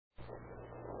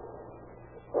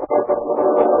The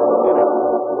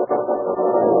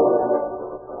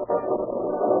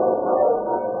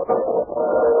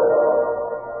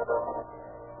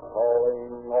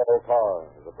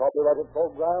copyrighted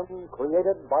program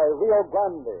created by Rio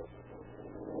Grande.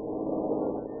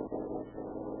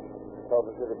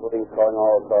 Culver City Police calling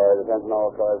all cars. Attention all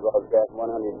cars. Broadcast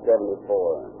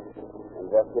 174.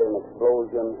 Investigating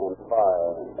explosion and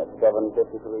fire at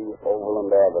 753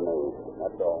 Overland Avenue.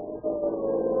 That's all.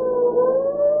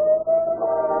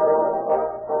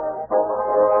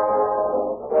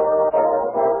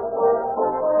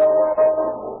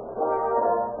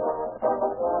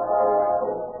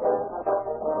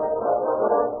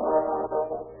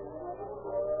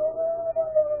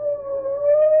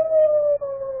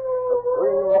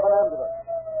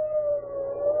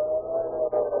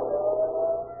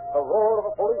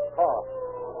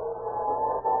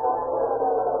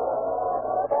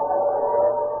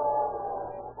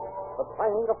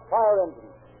 Of fire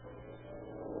engines.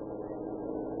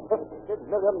 50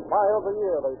 million miles a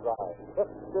year they drive.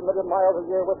 50 million miles a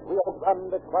year with Rio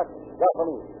Grande cracked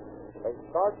gasoline. They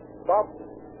start, stop,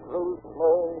 cruise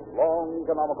slow, long,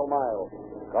 economical miles.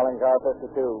 Calling car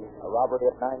 52. A robbery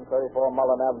at 934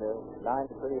 Mullen Avenue.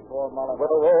 934 Mullen.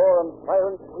 With a roar and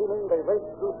siren screaming, they race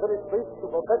through city streets to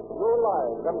protect your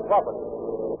lives and property.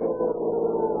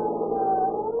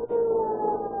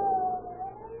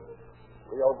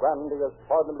 Rio Grande is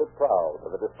pardonably proud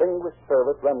of the distinguished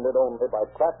service rendered only by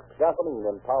cracked gasoline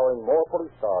empowering more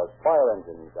police cars, fire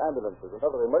engines, ambulances, and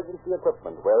other emergency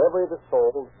equipment wherever it is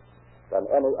sold than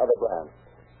any other brand.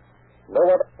 No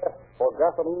other test for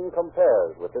gasoline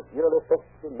compares with this yearly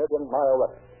 50 million mile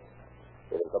record.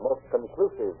 It is the most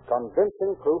conclusive,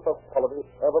 convincing proof of quality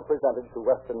ever presented to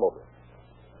Western motorists.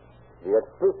 The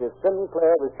exclusive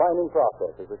Sinclair refining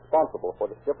process is responsible for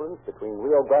the difference between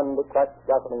Rio Grande cracked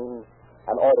gasoline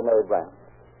and ordinary brands.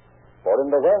 For in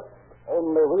the West,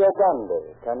 only Rio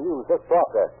Grande can use this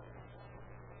process.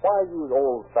 Why use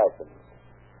old-fashioned,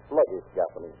 sluggish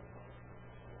gasoline?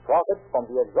 Profit from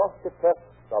the exhaustive tests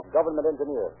of government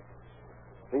engineers.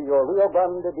 See your Rio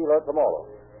Grande dealer tomorrow.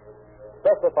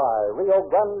 Specify Rio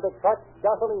Grande cracked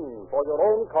gasoline for your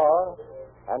own car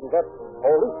and get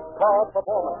police car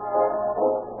performance.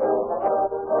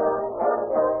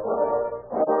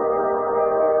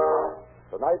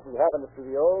 Tonight we have in the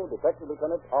studio Detective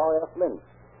Lieutenant R.F. Lynch,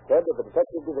 head of the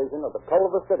Detective Division of the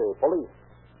Culver City Police.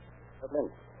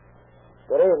 Lynch.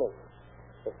 Good evening.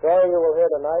 The story you will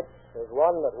hear tonight is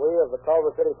one that we of the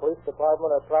Culver City Police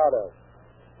Department are proud of.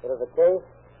 It is a case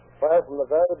where from the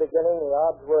very beginning the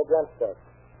odds were against us.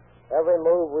 Every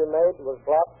move we made was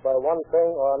blocked by one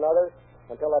thing or another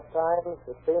until at times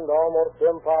it seemed almost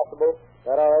impossible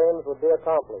that our aims would be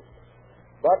accomplished.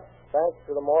 But thanks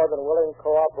to the more than willing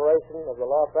cooperation of the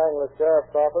Los Angeles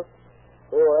Sheriff's Office,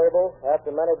 we were able,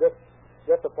 after many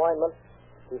disappointments,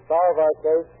 to solve our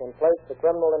case and place the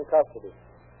criminal in custody.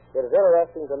 It is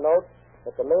interesting to note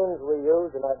that the means we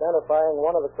used in identifying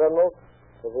one of the criminals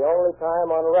is the only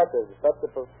time on record such a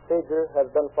procedure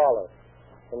has been followed.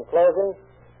 In closing,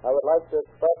 I would like to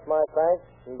express my thanks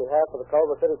on behalf of the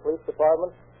Culver City Police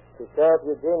Department to Sheriff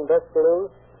Eugene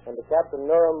Biscalou and to Captain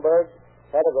Nuremberg,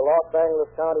 head of the Los Angeles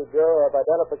County Bureau of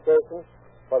Identification,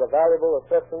 for the valuable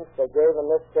assistance they gave in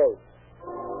this case.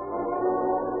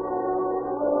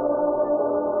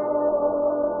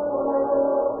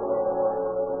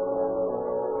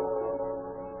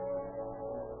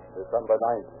 December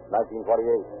 9th,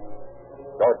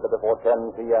 1928. Shortly before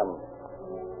 10 p.m.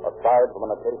 Aside from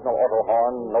an occasional auto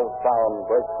horn, no sound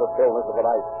breaks the stillness of the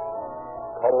night.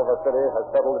 Culver City has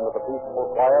settled into the peaceful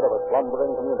quiet of a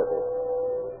slumbering community.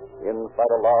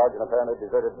 Inside a large and apparently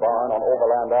deserted barn on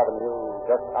Overland Avenue,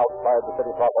 just outside the city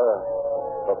proper,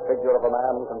 the figure of a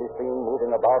man can be seen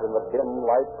moving about in the dim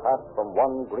light cast from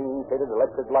one green-shaded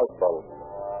electric light bulb.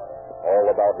 All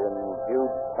about him,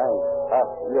 huge tanks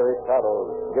cast eerie shadows,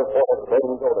 give forth a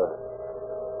strange odor.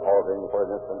 Pausing for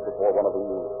an instant before one of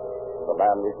these, the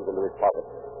man reaches into his pocket,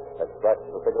 extracts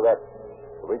a cigarette,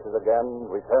 reaches again,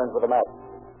 returns with a match.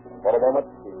 For a moment,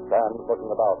 he stands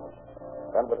looking about.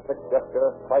 Then, with a quick gesture,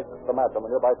 strikes the match on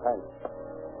the nearby tank.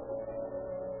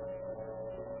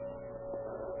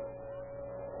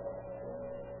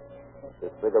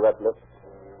 His cigarette lit.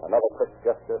 Another quick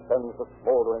gesture sends the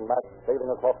smoldering match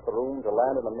sailing across the room to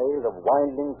land in a maze of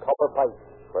winding copper pipes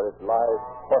where it lies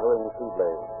sputtering sea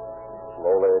blaze,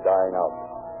 slowly dying out.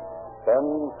 Then,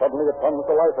 suddenly it comes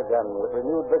to life again with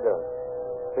renewed vigor,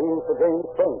 seems to gain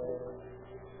strength.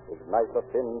 Ignites a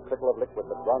thin trickle of liquid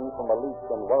that runs from a leak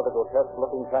in one of the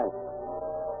grotesque-looking tanks.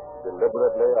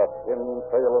 Deliberately, a thin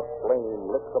trail of flame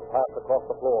licks a path across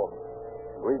the floor,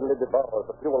 greedily devours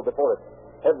the fuel before it,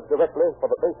 heads directly for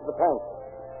the base of the tank.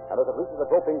 And as it reaches the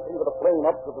groping tree with a flame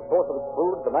up to the source of its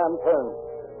food, the man turns,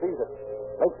 sees it,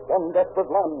 makes one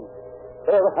desperate lunge,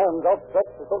 bare hands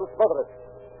outstretched as though to smother it.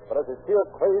 But as his sheer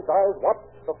crazed eyes watch,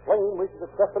 the flame reaches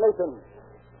its destination.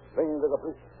 Then there's a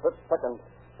brief split second.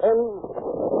 Then...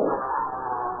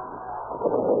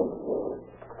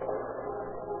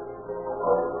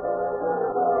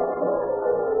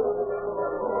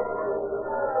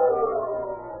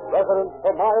 Residents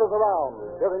for miles around,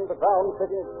 hearing the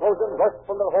ground-shaking explosion, rush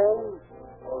from their homes,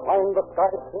 find the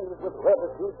sky tinged with red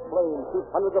as huge flames shoot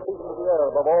hundreds of feet into the air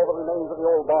above all the remains of the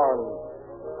old barn.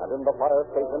 And in the fire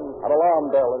station, an alarm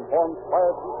bell informs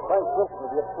Fire Chief Frank Wilson of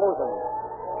the explosion.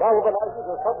 Galvanizes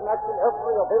a sudden action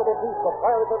every available piece of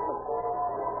fire equipment.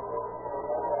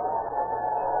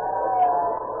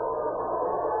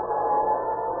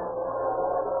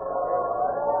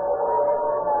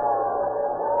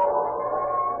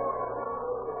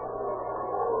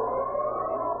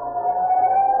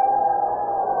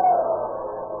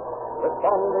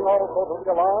 Responding also to the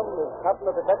alarm is Captain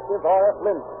of Detectives R.F.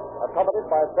 Lynch, accompanied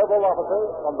by several officers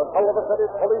from the Culver City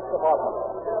Police Department.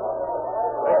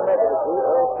 They're making it, Chief.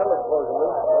 There's still explosion.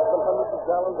 There's some hundreds of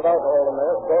gallons of alcohol in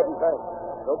there, stored in tanks.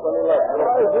 No plenty left.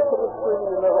 I just was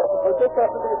screaming in there, officer. Just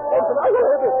after the explosion. I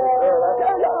heard it. Yeah,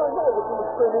 I know that you were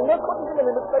screaming. There couldn't be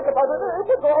any mistake about it. It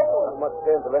was awful. Not much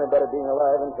chance of anybody being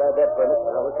alive inside that furnace.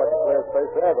 Now, looks like a clear space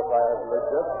to have a fire.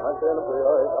 Right there in the field.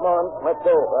 All right, come on. Let's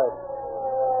go. Right.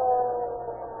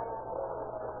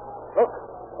 Look,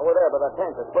 over there by that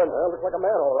tank that's burning. Well, looks like a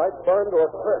manhole, right? Burned to a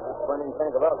crisp. This burning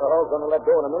tank of alcohol's going to let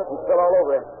go in a minute and spill all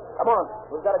over him. Come on.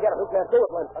 We've got to get him. We can't do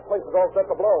it, Lynch. That place is all set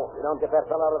to blow. If you don't get that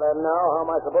fellow out of there now, how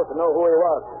am I supposed to know who he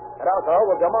was? That alcohol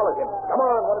will demolish him. Come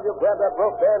on, one of you grab that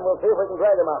rope there and we'll see if we can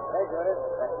drag him out. Hey, Johnny.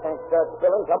 That tank starts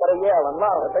spilling. Somebody yell and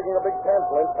loud. They're taking a big chance,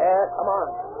 Lynch. Yeah, come on.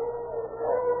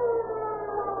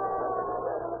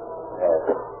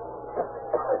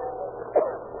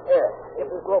 Get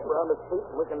this rope around his feet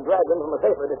and we can drag him from a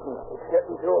safer distance. It's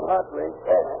getting too hot, Lynch.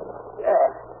 Yeah.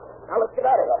 Now let's get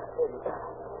out of here.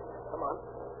 Come on.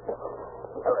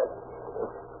 All right.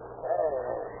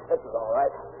 This is all right.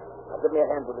 Now give me a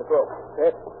hand with this rope.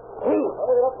 Yes. Hey.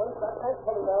 Hold it up, Lynch. That tank's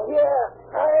coming down. Yeah,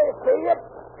 I see it.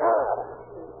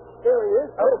 There he is.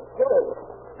 Okay.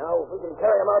 Now, if we can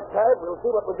carry him outside, we'll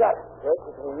see what we got. Yes,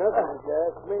 it ain't nothing, if you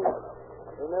ask me.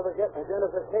 We'll never get an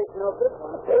identification of this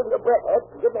one. Save your breath, Ed.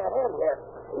 Give me a hand here.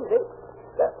 Easy.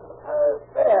 There.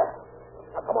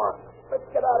 Now, come on. Let's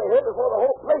get out of here before the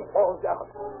whole place falls down.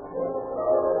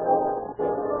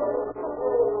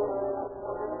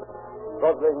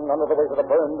 Struggling under the weight of the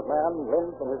burned man,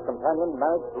 Lynch and his companion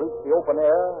managed to reach the open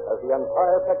air as the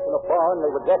entire section of barn they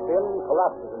were just in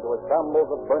collapses into a shambles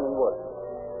of burning wood.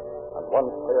 And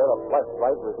once clear, a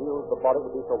flashlight reveals the body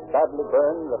to be so badly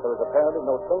burned that there is apparently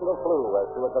no single clue as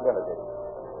to its identity.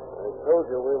 I told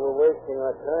you we were wasting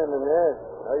our time in there.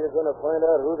 How are you going to find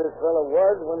out who this fellow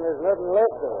was when there's nothing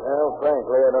left of him? Well,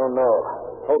 frankly, I don't know.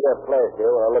 Hold that flash here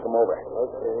while I look him over.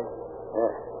 Okay.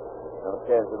 Yeah. No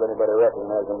chance of anybody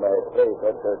recognizing him by his face,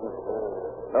 that's certain.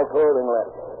 No clothing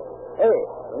left. Hey,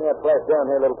 bring that flash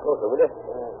down here a little closer, will you?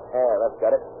 Yeah, that's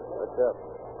got it. What's up?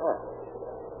 Huh.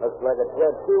 Looks like a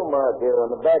tattoo mark here on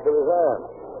the back of his arm.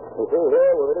 You see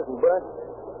here where it isn't burnt?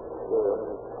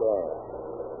 Okay.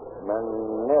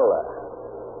 Manila.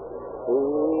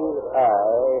 C-I-1919.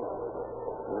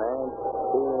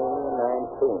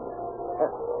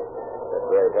 That's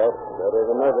right, Huff. That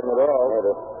isn't nothing at all.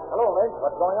 Hello, Lynch.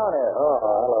 What's going on here? Oh,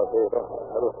 hello, Peter.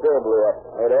 Little spill blew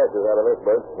up. Made ashes out of this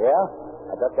bird. Yeah?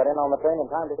 I just got in on the train in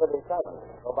time to hear the excitement.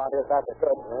 Go about here fast as I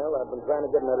could. Well, I've been trying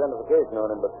to get an identification on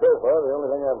him, but so far the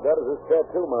only thing I've got is this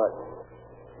tattoo mark.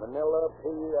 Manila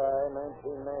P.I.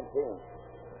 1919.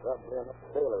 Probably a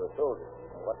sailor or soldier.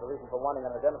 What's the reason for wanting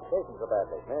an identification so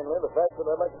badly? Mainly the fact that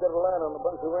I'd like to get a line on the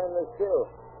bunch who ran this kill.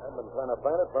 I've been trying to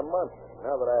find it for months.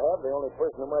 Now that I have, the only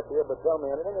person who might be able to tell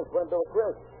me anything is Wendell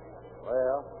Chris.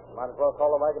 Well, might as well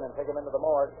call the wagon and take him into the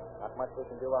morgue. Not much we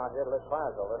can do out here till this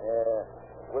fire's over. Yeah.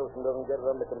 Wilson doesn't get it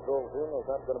under control soon. There's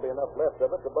not going to be enough left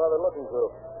of it to bother looking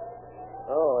through.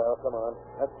 Oh, well, come on.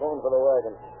 Let's phone for the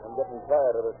wagon. I'm getting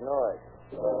tired of this noise.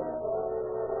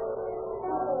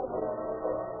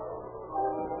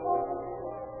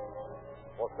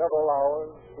 For several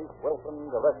hours, Chief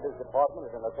Wilson directed his department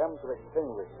in an attempt to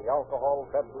extinguish the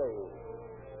alcohol-fed blaze.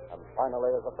 And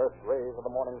finally, as the first rays of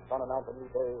the morning sun announced a new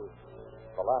day,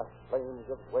 the last flame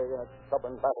gives way in its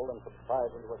stubborn battle and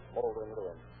subsides into a smoldering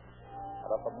ruin. And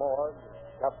at the morgue,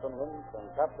 Captain Lynch and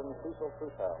Captain Cecil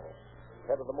Truthell,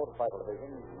 head of the motorcycle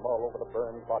division, mull over the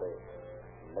burned body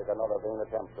and make another vain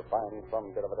attempt to find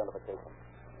some bit of identification.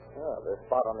 Well, this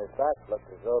spot on his back looks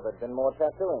as though there'd been more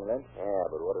tattooing, Lynch. Yeah,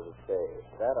 but what does it say?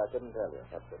 That I couldn't tell you.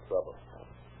 That's the trouble.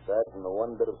 Aside from the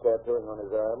one bit of tattooing on his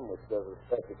arm, which does us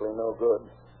practically no good,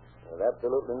 there's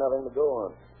absolutely nothing to go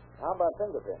on. How about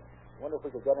fingerprints? Wonder if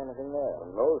we could get anything there.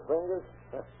 On those fingers?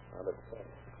 Not a thing.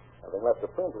 Nothing left to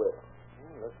print with.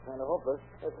 Looks kind of hopeless.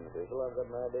 Listen, people, I've got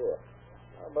an idea.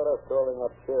 How about us calling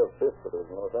up Sheriff Fitzpatrick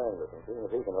in Los Angeles and seeing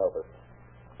if he can help us?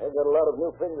 They've got a lot of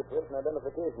new fingerprints and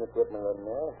identification equipment in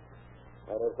there.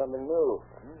 Might have something new.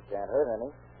 Can't hurt any.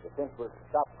 You think we'll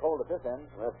stop cold at this end?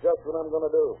 That's just what I'm going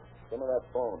to do. Give me that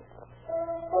phone.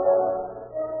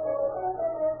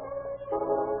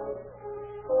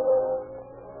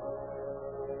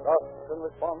 Thus, in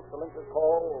response to Lynch's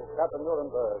call, Captain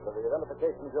Nuremberg of the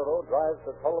Identification Bureau drives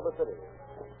to Culver City,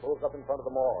 pulls up in front of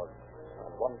the morgue,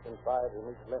 and once inside, he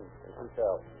meets Lynch in two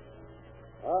cells.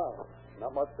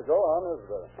 Not much to go on, is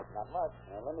there? Not much.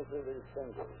 Now, let me see these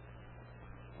fingers.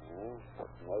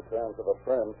 No chance of a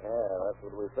print. Yeah, that's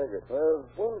what we figured. There's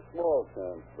one small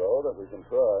chance, though, that we can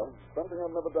try. Something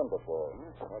I've never done before.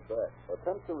 What's that?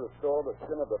 Attempt to restore the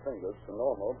skin of the fingers to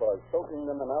normal by soaking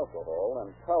them in alcohol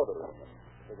and powdering them.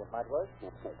 Think it might work?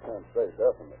 I can't say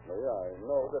definitely. I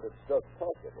know that it's just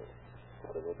possible.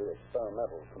 But it will be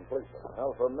experimental completely.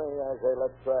 Well, for me, I say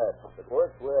let's try it. If it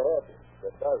works, we're ahead. If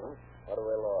it doesn't, what do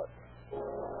we lost?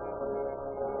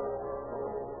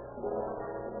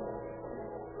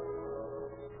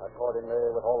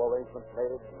 Accordingly, with all arrangements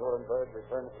made, Nuremberg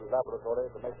returns to his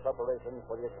laboratory to make preparations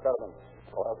for the experiment.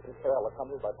 While Cicel,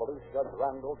 accompanied by Police Judge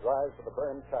Randall, drives to the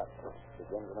burned shaft,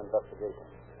 begins an investigation.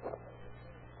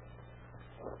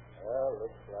 Well,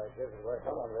 looks like this is where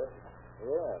someone lives.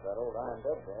 Yeah, that old iron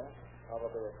bed there.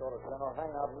 Probably a sort of general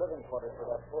hangout living quarters for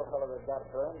that poor fellow that got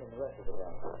burned and the rest of the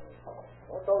gang.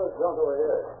 What's all this junk over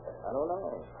here? I don't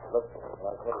know. Looks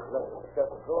like what is left of the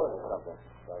set of drawers or something.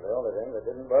 Well, the only thing that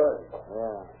didn't burn.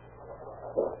 Yeah.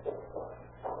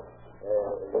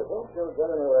 You think you'll get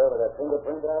anywhere with that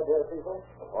fingerprint idea, people?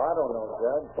 Well, I don't know,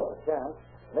 Judge. A chance.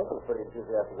 Nick was pretty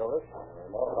enthusiastic over it.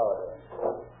 More power to him.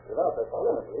 Without the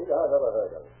Plymouth League, I've ever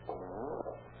heard of it.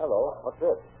 Hello. What's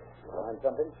this? Find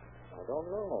something? I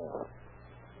don't know.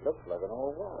 Looks like an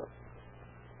old watch.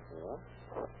 Yeah.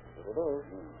 Here it is.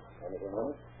 Anything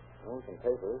in it? Oh, some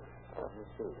papers. Let me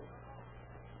see.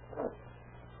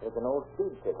 There's an old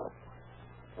speed ticket.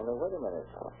 Only wait a minute.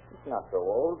 It's not so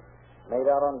old. Made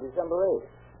out on December 8th.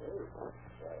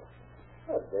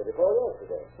 That's the day before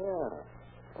yesterday. Yeah.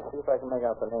 See if I can make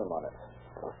out the name on it.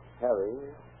 Harry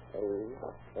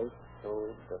A.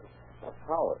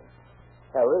 Howard.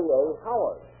 Harry A.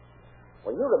 Howard.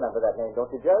 Well, you remember that name,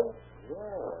 don't you, Judge?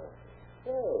 Yeah.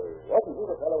 Hey, wasn't he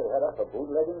the fellow who had up for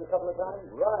bootlegging a couple of times?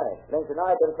 Right. Lynch and I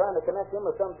have been trying to connect him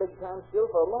with some big-time skill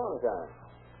for a long time.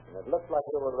 And it looks like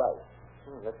you were right.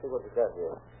 Let's see what we got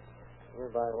here.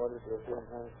 Hereby ordered to appear in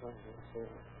Let's see.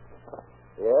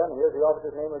 Yeah, and here's the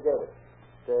officer's name who gave it.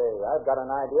 Say, I've got an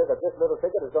idea that this little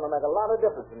ticket is going to make a lot of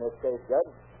difference in this case,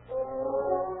 Judge.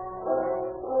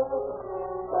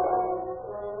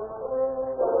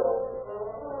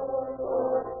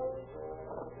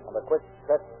 And a quick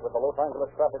check with the Los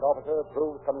Angeles traffic officer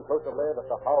proves conclusively that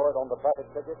the Howard on the traffic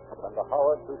ticket and the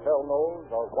Howard Cicel knows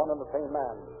are one and the same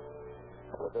man.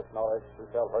 With this knowledge,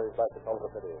 Cicel hurries back to Culver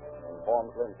City and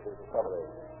informs Lynch his discovery.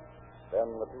 Then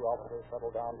the two officers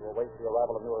settle down to await the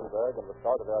arrival of Nuremberg and the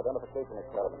start of their identification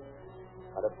experiment.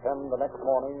 And at 10 the next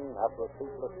morning, after a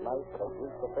sleepless night, they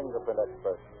greet the fingerprint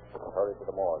expert and hurry to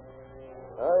the morgue.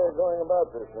 How are you going about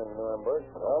this in Nuremberg?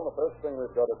 Well, the first thing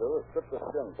we've got to do is strip the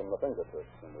skin from the fingertips,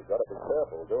 and we've got to be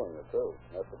careful doing it, too.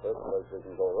 That's the first place we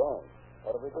can go wrong.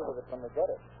 What do we do with it when we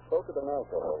get it? Soak it in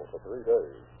alcohol for 3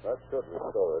 days. That should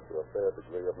restore it to a fair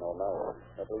degree of normality,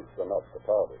 at least enough to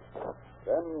powder.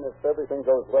 Then, if everything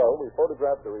goes well, we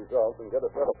photograph the results and get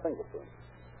a set of fingerprints.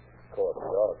 Of course,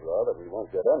 the odds are that we won't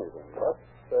get anything, but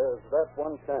there's that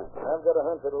one chance. I've got a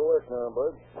hunch it'll work,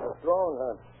 Nuremberg. A strong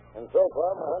hunch. And so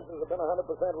far, my hunches have been 100%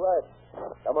 right.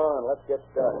 Come on, let's get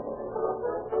started.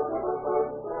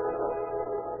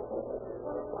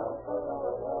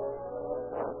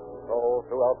 So,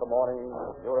 throughout the morning,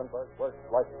 Nuremberg works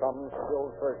like some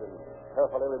skilled surgeon,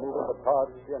 carefully removing the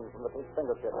tarred skin from the thick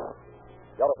fingertips,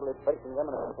 delicately placing them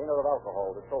in a container of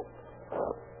alcohol to soak.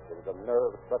 It is a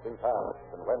nerve-stretching task,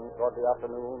 and when, toward the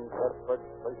afternoon, the expert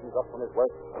straightens up from his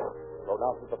work,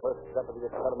 pronounces the first step of the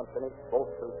experiment finished,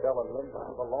 both Cicel and Lynch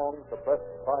with a long, suppressed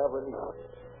cry of relief.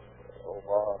 So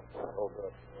far, so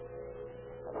good.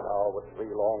 And now, with 3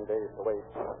 long days to wait,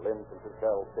 Lynch and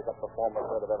Cicel pick up the former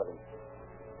thread of evidence.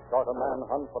 Start a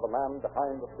manhunt for the man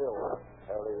behind the still,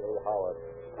 Harry A. Howard.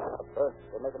 But first,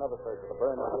 they make another search of the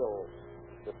burned still.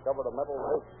 discovered a metal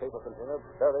waste paper container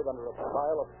buried under a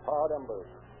pile of charred embers.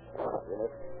 In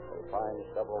it, they find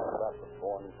several scraps of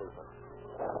torn paper.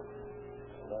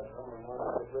 Someone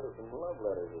wanted to get rid of some love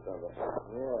letters or something.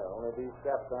 Yeah, only these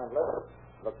scraps aren't letters.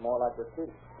 Look more like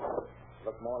receipts.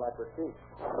 Look more like receipts.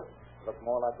 Look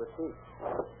more like receipts.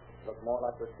 Look more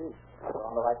like receipts. We're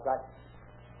on the right track.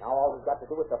 Now all we've got to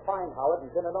do is to find Howard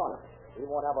and pin it on. He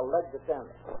won't have a leg to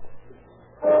stand on.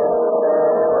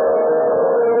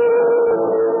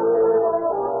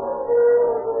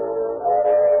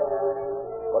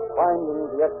 But finding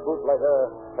the ex-bootlegger,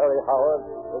 Terry Howard,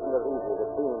 isn't as easy as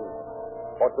it seems.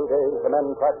 For 2 days, the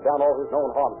men track down all his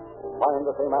known haunts, find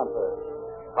the same answer.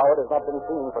 Howard has not been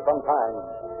seen for some time.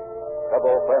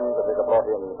 Several friends of his are brought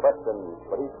in, questioned,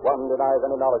 but each one denies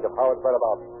any knowledge of Howard's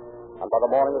whereabouts. And by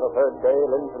the morning of the third day,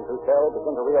 Lynch and Tuchel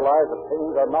begin to realize that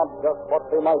things are not just what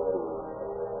they might be.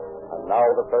 And now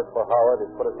the search for Howard is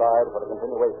put aside for the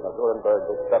continuation of Nuremberg's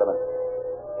experiment.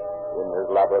 In his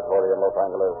laboratory in Los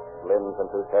Angeles, Lynch and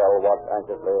Tuchel watch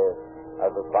anxiously as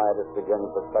the scientist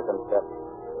begins the second step,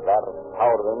 that of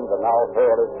powdering the now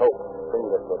thoroughly soaked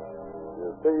fingertips. You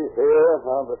see here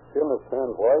how the skin is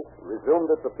turned white,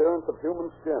 resumed its appearance of human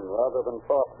skin rather than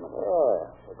parchment.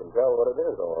 You can tell what it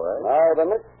is, all right. Now, the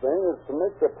next thing is to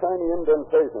make the tiny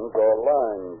indentations or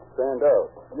lines stand out.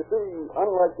 You see,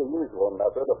 unlike the usual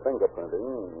method of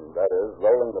fingerprinting, that is,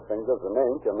 rolling the fingers in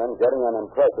ink and then getting an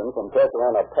impression from pressure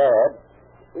on a pad,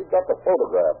 we've got to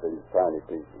photograph these tiny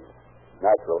pieces.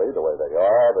 Naturally, the way they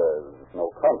are, there's no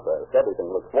contrast. Everything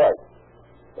looks white.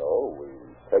 So, we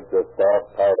take this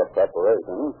soft powder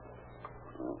preparation,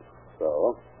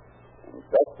 so, and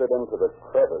dust it into the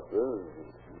crevices.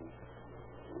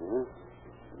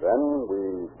 Then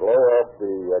we blow off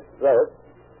the excess.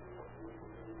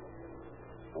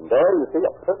 And there you see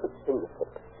a perfect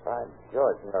fingertip. By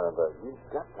George, Nuremberg, you've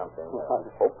got something there. I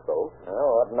hope so.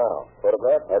 Well, what now?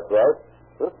 Photograph? That's right.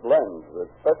 This lens is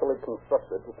specially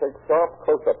constructed to take sharp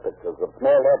close-up pictures of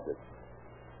small objects.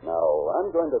 Now,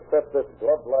 I'm going to set this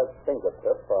glove-like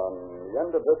fingertip on the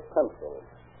end of this pencil.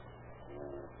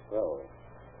 So,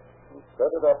 and set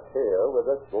it up here with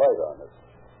this light on it.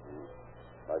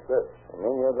 Like this. You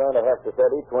mean you're going to have to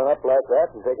set each one up like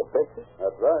that and take a picture?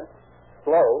 That's right.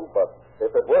 Slow, but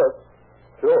if it works,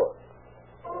 sure.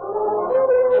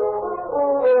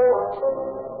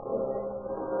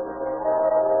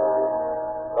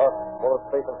 Thus, for a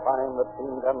space of time that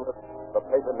seemed endless, the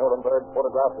paper Nuremberg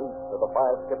photographed each of the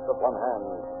 5 skips of one hand,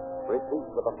 repeat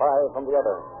with the 5 from the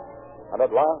other. And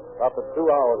at last, after 2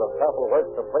 hours of careful work,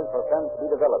 the paper can be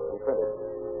developed and printed.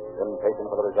 Impatient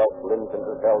for the results, Lynch and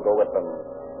Tuchel go with them.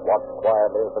 Watch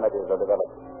quietly as the negatives are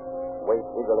developed. Wait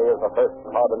eagerly as the first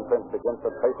carbon print begins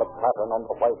to trace a pattern on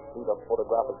the white sheet of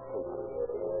photographic paper.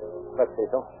 Let's see,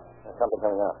 Phil. There's something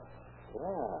coming out.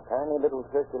 Yeah, tiny little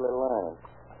circular lines.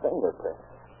 Fingerprint.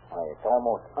 Why, it's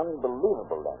almost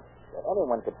unbelievable, then, that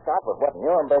anyone could start with what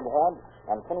Nuremberg had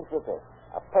and finish with this.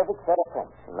 A perfect set of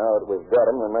prints. Now that we've got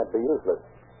them, they might be useless.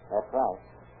 That's right.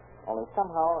 Only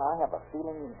somehow I have a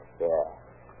feeling... Yeah.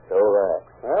 So that.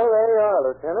 Well, there you are,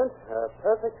 Lieutenant. A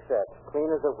perfect set,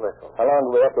 clean as a whistle. How long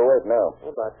do we have to wait now?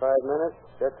 About 5 minutes,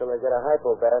 just till they get a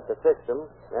hypo bath to fix them.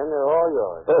 Then they're all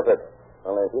yours. Perfect.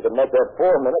 Only if you could make that 4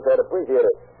 minutes, I'd appreciate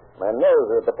it. My nerves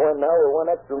are at the point now where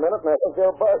 1 extra minute and I think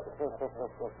they'll bust.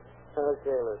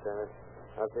 Okay, Lieutenant.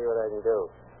 I'll see what I can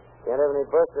do. Can't have any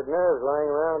busted nerves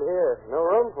lying around here. No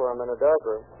room for them in a dark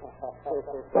room.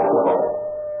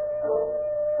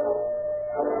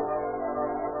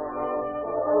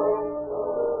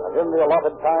 In the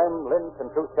allotted time, Lynch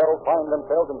and Tuchel find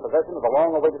themselves in possession of the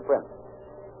long-awaited print.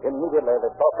 Immediately,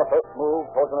 they start the first move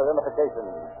towards an identification,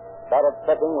 that of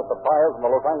checking with the files from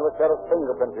the Los Angeles Sheriff's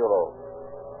Fingerprint Bureau.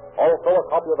 Also, a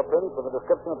copy of the print with a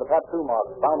description of the tattoo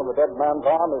marks found on the dead man's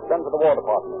arm is sent to the War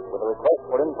Department with a request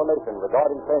for information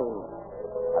regarding Kane.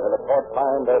 And in a short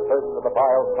time, their search for the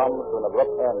files comes to an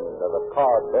abrupt end as a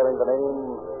card bearing the name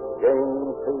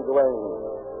James C. Duane.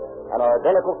 An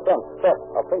identical set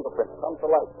of fingerprints comes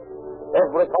to light.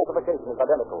 Every classification is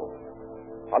identical.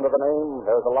 Under the name,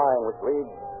 there is a line which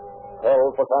reads,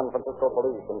 held for San Francisco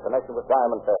police in connection with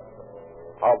diamond theft.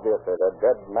 Obviously, the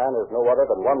dead man is no other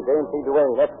than one James C.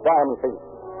 Duane, ex-diamond thief.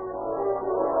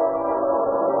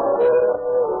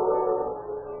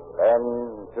 Then,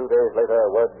 2 days later,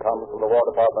 word comes from the War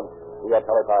Department via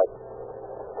teletype.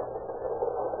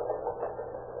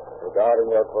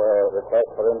 Regarding your request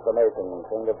for information,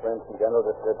 fingerprints and general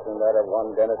description, that of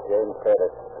one Dennis James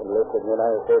Curtis, enlisted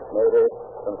United States Navy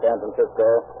from San Francisco,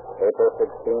 April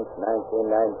 16th,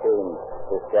 1919.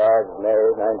 Discharged May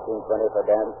 1920 for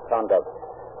damaged conduct.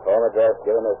 Home address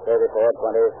given is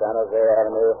 3420 San Jose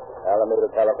Avenue, Alameda,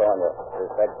 California.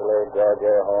 Respectfully, George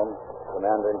A. Holmes,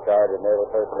 Commander in Charge of Naval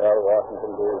Personnel,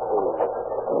 Washington, D.C.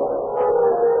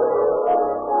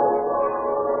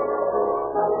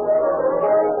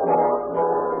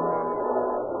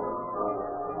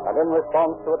 And in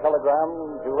response to a telegram,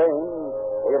 Duane,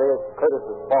 alias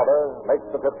Curtis's father, makes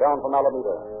the trip down from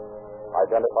Alameda,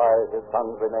 identifies his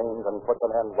son's remains, and puts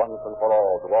an end once and for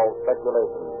all to all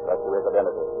speculation as to his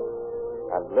identity.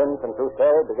 And Lynch and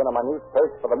Crusade begin a minute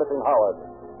search for the missing Howard.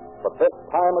 But this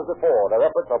time as before, their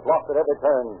efforts are blocked at every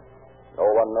turn. No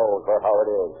one knows where Howard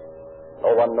is.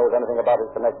 No one knows anything about his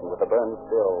connection with the burned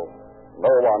still. No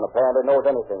one apparently knows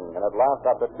anything, and at last,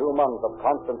 after 2 months of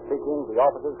constant seeking, the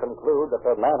officers conclude that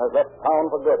their man has left town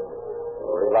for good,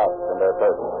 relapsed in their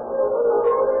search.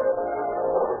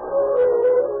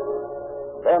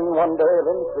 Then one day,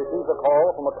 Lynch receives a call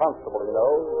from a constable he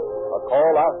knows, a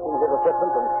call asking his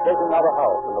assistance in staking out a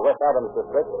house in the West Adams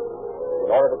district in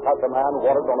order to catch a man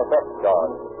wanted on a theft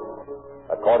charge.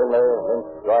 Accordingly, Lynch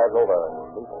drives over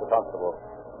and meets the constable.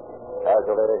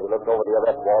 Casually, he looks over the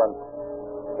arrest warrant,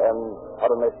 then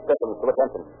suddenly stiffens to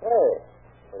attention. Hey,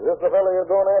 is this the fellow you're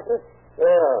going after?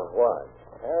 Yeah, why?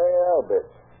 Harry Albert.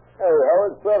 Harry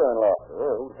Howard's brother-in-law.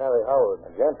 Who's Harry Howard?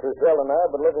 A gent Trussell and I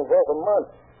have been looking for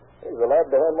months. He's the lad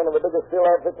behind one of the biggest steel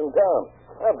outfits in town.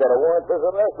 I've got a warrant for his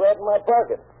arrest right in my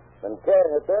pocket. Been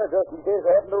carrying it there just in case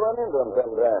I happen to run into him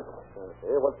sometime.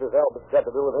 Hey, what's this Albert got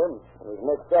to do with him? He's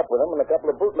mixed up with him and a couple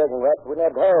of bootlegging rats we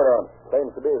nabbed Howard on.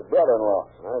 Claims to be his brother-in-law.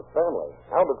 Nice family.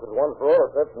 Albert's is one for all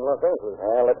thefts in Los Angeles.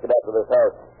 Well, let's get back to this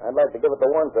house. I'd like to give it the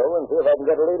once-over and see if I can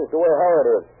get a lead as to where Howard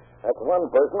is. That's one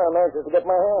person I'm anxious to get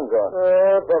my hands on.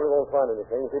 Probably won't find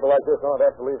anything. People like this aren't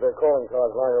apt to leave their calling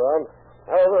cards lying around.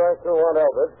 However, I still want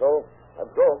Albert, so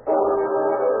let's go.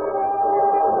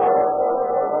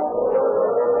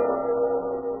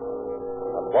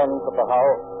 At once at the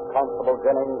house, Constable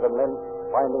Jennings and Lynch,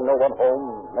 finding no one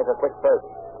home, make a quick search.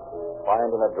 Find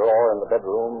in a drawer in the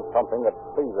bedroom something that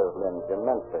pleases Lynch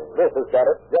immensely. This has got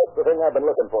it. Just the thing I've been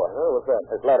looking for. What's that?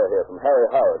 This letter here from Harry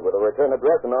Howard with a return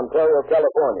address in Ontario,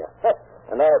 California.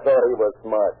 And I thought he was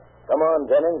smart. Come on,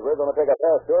 Jennings. We're going to take a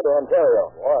fast tour to Ontario.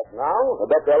 What, now? I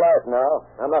bet your life now.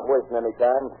 I'm not wasting any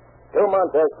time. 2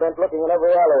 months I've spent looking in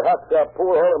every alley, hot shop,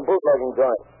 pool hole, and bootlegging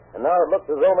joint. And now it looks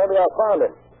as though maybe I've found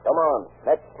him. Come on.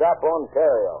 Next stop,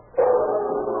 Ontario.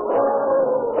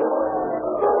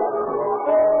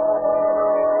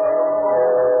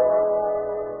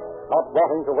 Not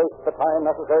wanting to waste the time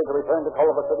necessary to return to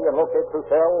Culver City and locate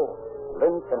Trussell,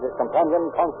 Lynch and his companion,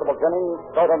 Constable Jennings,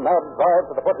 start a mad drive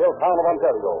to the foothill town of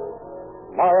Ontario.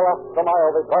 Mile after mile,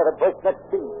 they drive at breakneck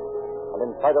speed. And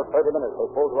inside of 30 minutes, they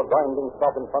pull to a grinding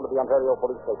stop in front of the Ontario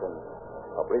police station.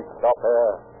 A brief stop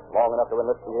there, long enough to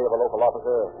enlist the aid of a local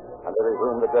officer, and they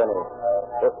resume the journey.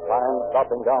 This time,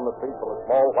 stopping down the street from a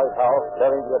small white house,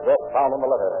 bearing the address found on the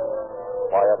letter.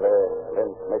 Quietly,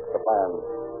 Lynch makes the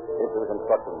plan. Issues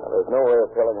instructions. There's no way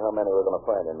of telling how many we're going to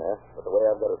find in there. But the way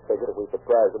I've got it figured, if we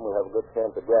surprise them, we'll have a good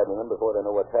chance of grabbing them before they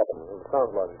know what's happened. It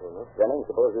sounds logical, huh? Jennings,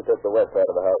 suppose you took the west side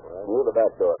of the house. Right. You the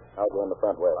back door. I'll go in the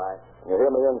front way. Right. You hear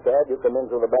me inside, you come in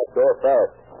through the back door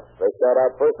fast. They start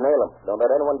out first, nail them. Don't let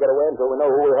anyone get away until we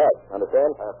know who we have.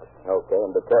 Understand? Perfect. Okay,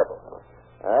 and be careful.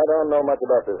 I don't know much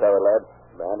about this Howard lad,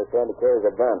 but I understand he carries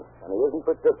a gun, and he isn't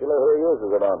particular who he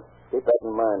uses it on. Keep that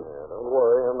in mind. Yeah, don't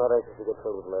worry. I'm not anxious to get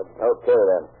killed, lad. Okay,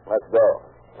 then. Let's go.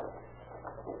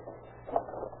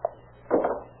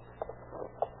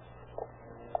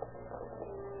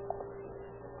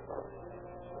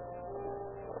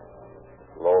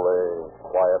 Slowly,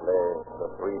 quietly, the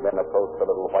three men approach the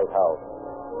little white house.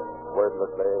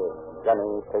 Wordlessly,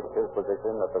 Jennings takes his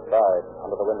position at the side,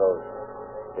 under the windows.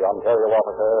 The Ontario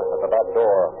officer at the back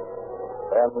door.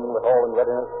 Then, with all in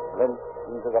readiness, Lynch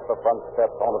eases up the front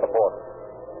steps onto the porch.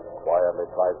 Quietly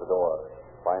tries the door,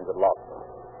 finds it locked.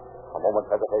 A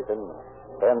moment's hesitation,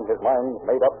 then his mind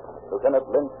made up, Lieutenant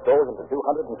Lynch goes into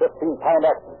 215-pound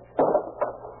action.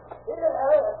 Here,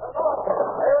 Harry. Come on.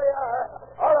 Here we are.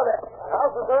 All of it.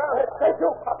 House is around. Take you.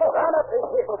 Round up these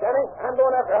people, Jenny. I'm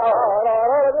going after Howard.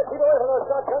 All of it. Keep away from those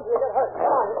shotguns or you get hurt.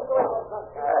 Come on. Keep away from those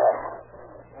shotguns.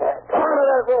 Come on to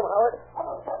that room, Howard.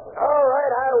 All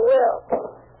right, I will.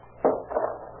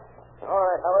 All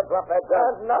right, Howard, drop that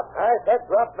gun. Enough. I said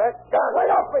drop that gun.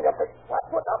 Lay off me, you big swat.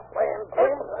 Put up playing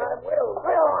games. I will.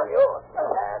 Lay on you.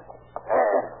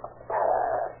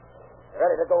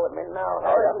 Ready to go with me now,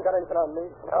 Howard? You haven't got anything on me.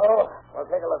 No? Well,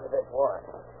 take a look at this warrant.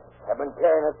 I've been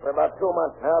carrying this for about 2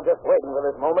 months now, just waiting for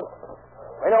this moment.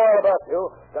 We know all about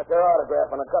you. Got your autograph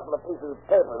on a couple of pieces of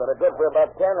paper that are good for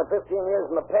about 10 or 15 years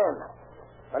in the pen.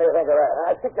 What do you think of that?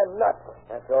 I think you're nuts.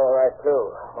 That's all right, too.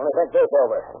 Only think this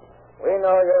over. We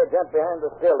know you're the gent behind the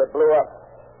still that blew up.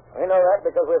 We know that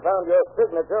because we found your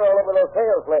signature all over those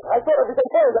tail slits. I thought it was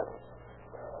a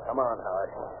Come on,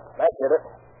 Howard. Let's get it.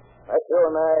 Let's you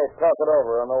and I talk it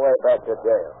over on the way back to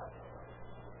jail.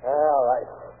 All right.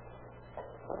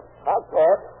 I'll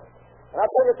talk. And I'll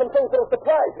tell you some things that'll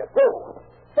surprise you, too.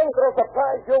 Things that'll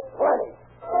surprise you plenty.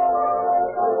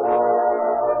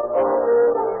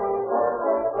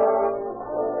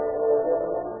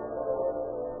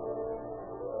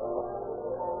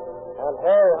 And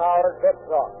Harry Howard did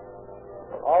talk.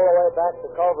 All the way back to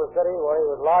Culver City, where he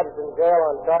was lodged in jail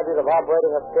on charges of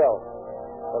operating a still.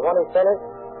 But when he finished,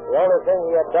 the only thing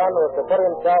he had done was to put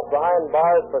himself behind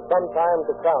bars for some time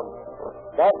to come.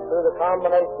 Thus, through the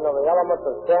combination of the elements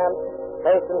of chance,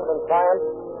 patience, and science,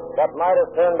 what might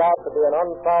have turned out to be an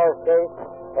unsolved case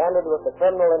ended with the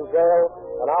criminal in jail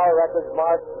and our records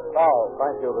marked solved.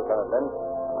 Thank you, Lieutenant Lynch.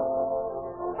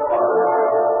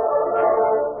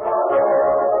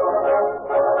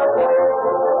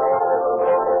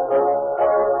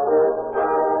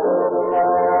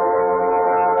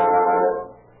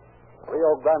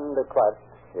 Rio Grande Crack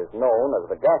is known as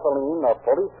the gasoline of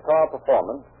police car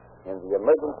performance in the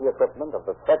emergency equipment of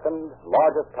the second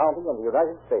largest county in the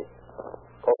United States,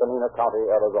 Coconina County,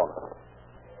 Arizona.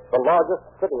 The largest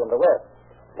city in the West,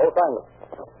 Los Angeles,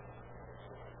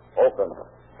 Oakland,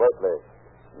 Berkeley,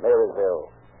 Marysville,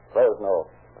 Fresno,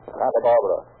 Santa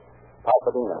Barbara,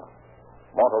 Pasadena,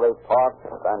 Monterey Park,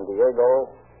 San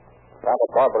Diego, Santa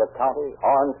Barbara County,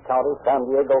 Orange County, San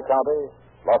Diego County,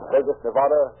 Las Vegas,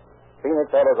 Nevada, Phoenix,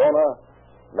 Arizona,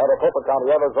 Maricopa County,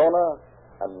 Arizona,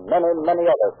 and many, many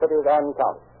other cities and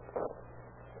counties.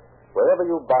 Wherever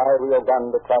you buy Rio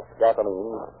Grande Cracked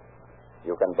gasoline,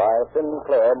 you can buy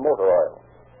Sinclair motor oil,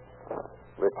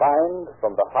 refined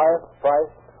from the highest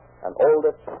priced and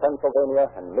oldest Pennsylvania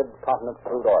and mid-continent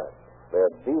crude oil.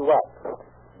 They're de-waxed,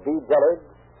 de-jellied,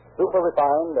 super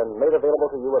refined, and made available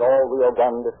to you at all Rio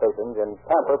Grande stations in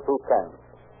tamper-proof cans.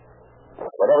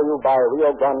 Whenever you buy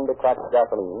Rio Grande Cracked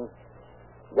gasoline,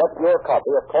 get your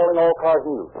copy of Calling All Cars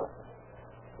News.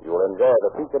 You will enjoy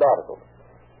the featured articles,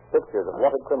 pictures of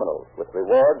wanted criminals with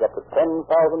rewards up to $10,000.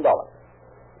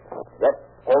 Get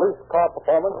police car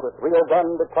performance with Rio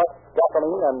Grande Cracked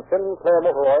gasoline and Sinclair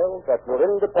motor oil at your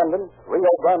independent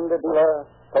Rio Grande dealer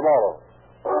tomorrow.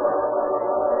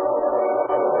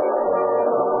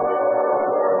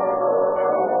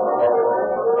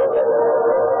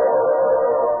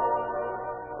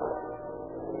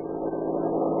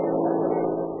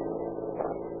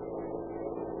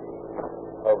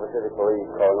 City Police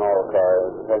calling all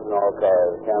cars, attention all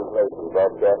cars, cancellation,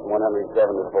 broadcast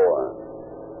 174.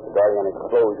 Regarding an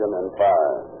explosion and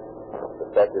fire. The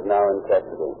suspect is now in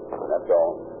custody. That's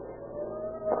all.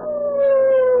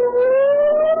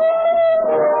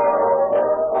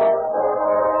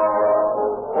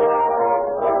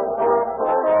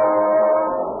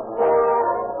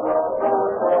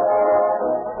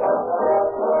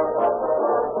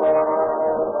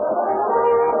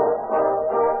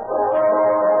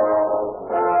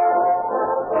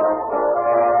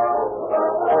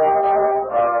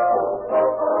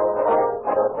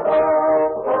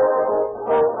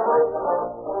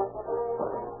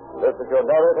 This is your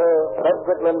narrator,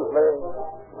 Frederick Lindsley,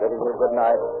 bidding you good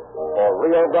night for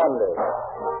Rio Grande.